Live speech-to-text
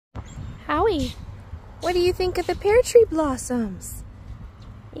Howie, what do you think of the pear tree blossoms?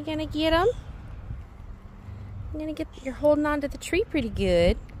 You gonna get them? You're holding on to the tree pretty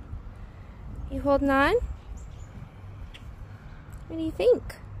good. You holding on? What do you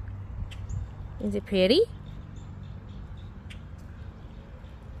think? Is it pretty?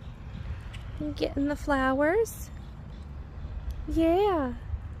 You getting the flowers? Yeah.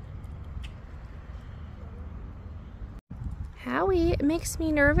 Howie, it makes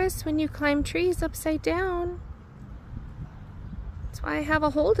me nervous when you climb trees upside down. That's why I have a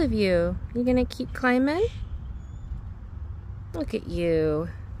hold of you. You gonna keep climbing? Look at you.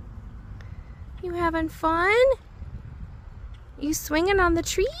 You having fun? You swinging on the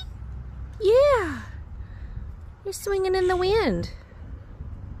tree? Yeah. You're swinging in the wind.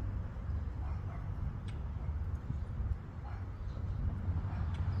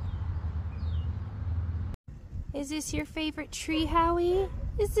 Is this your favorite tree, Howie?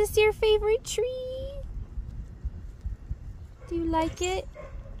 Is this your favorite tree? Do you like it?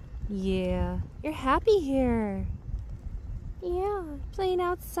 Yeah. You're happy here. Yeah, playing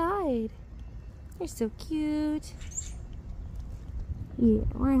outside. You're so cute. Yeah,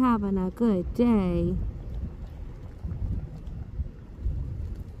 we're having a good day.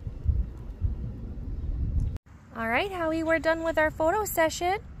 All right, Howie, we're done with our photo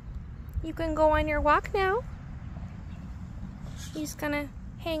session. You can go on your walk now. He's gonna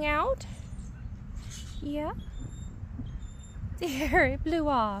hang out. Yeah. There, it blew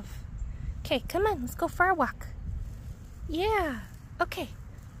off. Okay, come on, let's go for our walk. Yeah. Okay,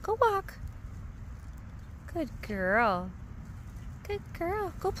 go walk. Good girl. Good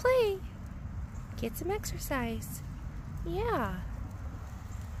girl. Go play. Get some exercise. Yeah.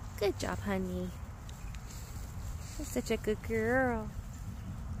 Good job, honey. You're such a good girl.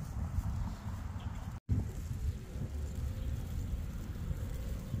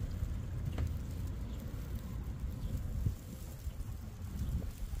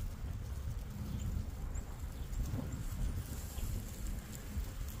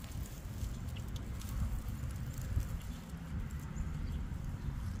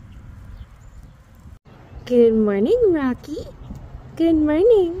 Good morning, Rocky. Good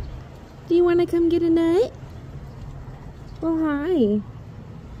morning. Do you want to come get a nut? Oh, hi.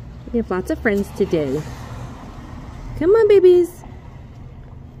 We have lots of friends today. Come on, babies.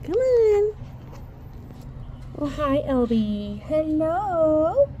 Come on. Oh, hi, Elby.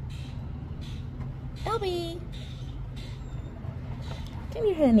 Hello. Elby. Come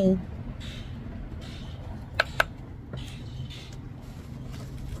here, honey.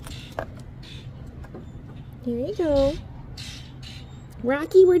 Here you go.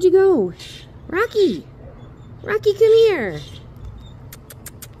 Rocky, where'd you go? Rocky! Rocky, come here.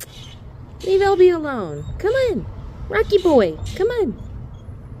 Leave Elby alone. Come on. Rocky boy, come on.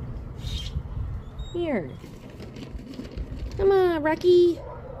 Here. Come on, Rocky.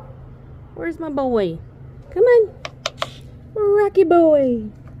 Where's my boy? Come on. Rocky boy.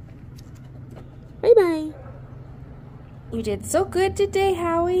 Bye-bye. You did so good today,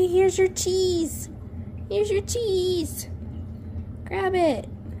 Howie. Here's your cheese. Here's your cheese. Grab it.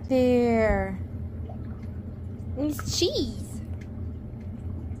 There. It's cheese.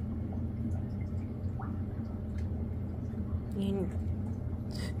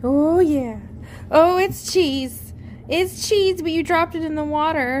 Oh, yeah. Oh, it's cheese. It's cheese, but you dropped it in the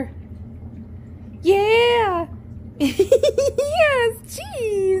water. Yeah. Yeah, it's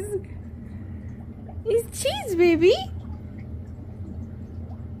cheese. It's cheese, baby.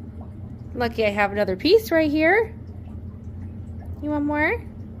 Lucky I have another piece right here. You want more?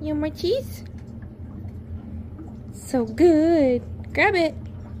 You want more cheese? So good. Grab it.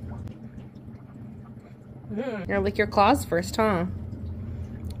 You're gonna lick your claws first, huh?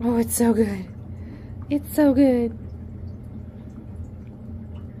 Oh, it's so good. It's so good.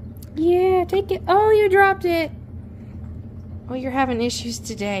 Yeah, take it. Oh, you dropped it. Oh, you're having issues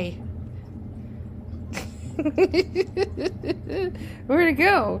today. Where'd it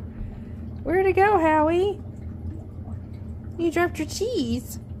go? Where'd it go, Howie? You dropped your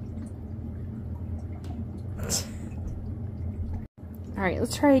cheese. Alright,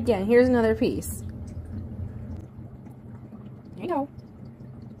 let's try again. Here's another piece. There you go.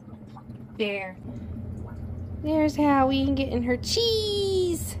 There. There's Howie getting her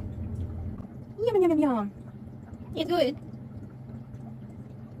cheese. Yum, yum, yum, yum. You good?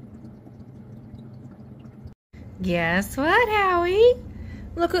 Guess what, Howie?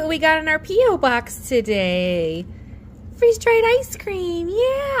 Look what we got in our P.O. box today. Freeze-dried ice cream.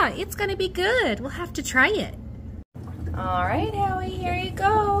 Yeah, it's gonna be good. We'll have to try it. All right, Howie, here you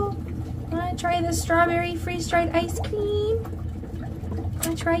go. Wanna try the strawberry freeze-dried ice cream?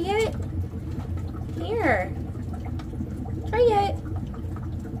 Wanna try it? Here. Try it.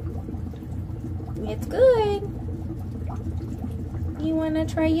 It's good. You wanna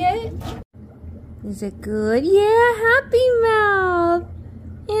try it? Is it good? Yeah, happy mouth.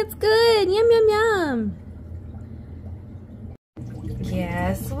 It's good. Yum, yum, yum.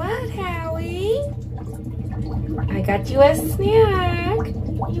 Guess what, Howie? I got you a snack.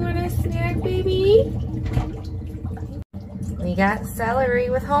 You want a snack, baby? We got celery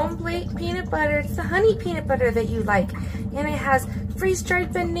with home baked peanut butter. It's the honey peanut butter that you like. And it has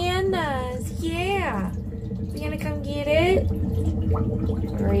freeze-dried bananas. Yeah. You gonna come get it?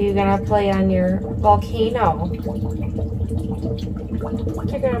 Or are you gonna play on your volcano?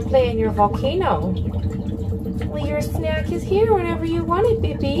 You're gonna play on your volcano. Well, your snack is here whenever you want it,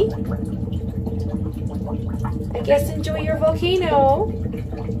 baby. I guess enjoy your volcano.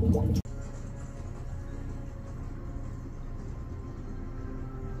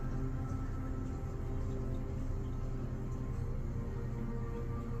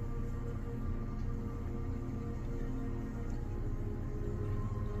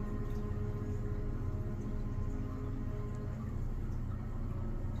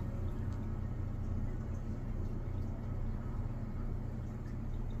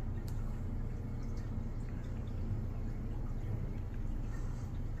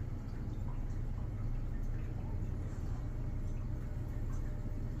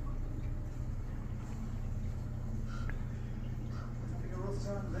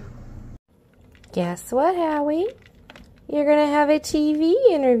 Guess what, Howie? You're gonna have a TV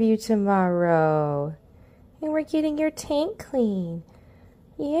interview tomorrow. And we're getting your tank clean.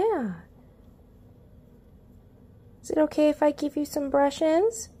 Yeah. Is it okay if I give you some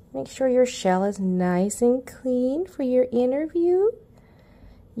brush-ins? Make sure your shell is nice and clean for your interview.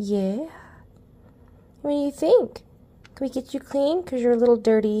 Yeah. What do you think? Can we get you clean? Because you're a little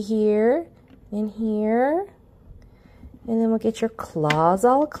dirty here and here. And then we'll get your claws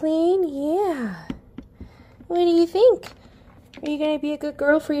all clean. Yeah. What do you think? Are you going to be a good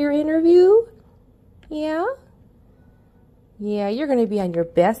girl for your interview? Yeah? Yeah, you're going to be on your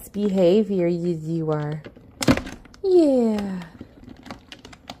best behavior. Yes, you are. Yeah.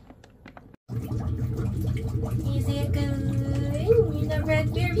 Is it good? You love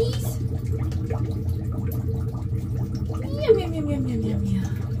raspberries? Yum, yum, yum, yum, yum, yum,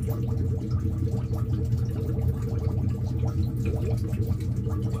 yum.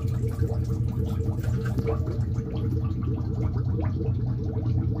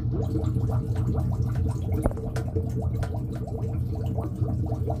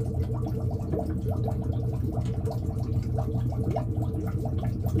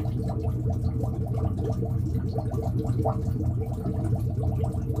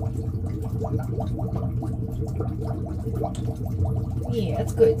 Yeah,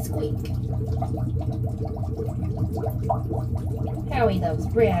 that's good. Squeak. Howie loves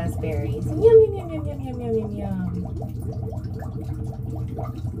raspberries. Yum, yum, yum, yum, yum, yum, yum, yum, yum.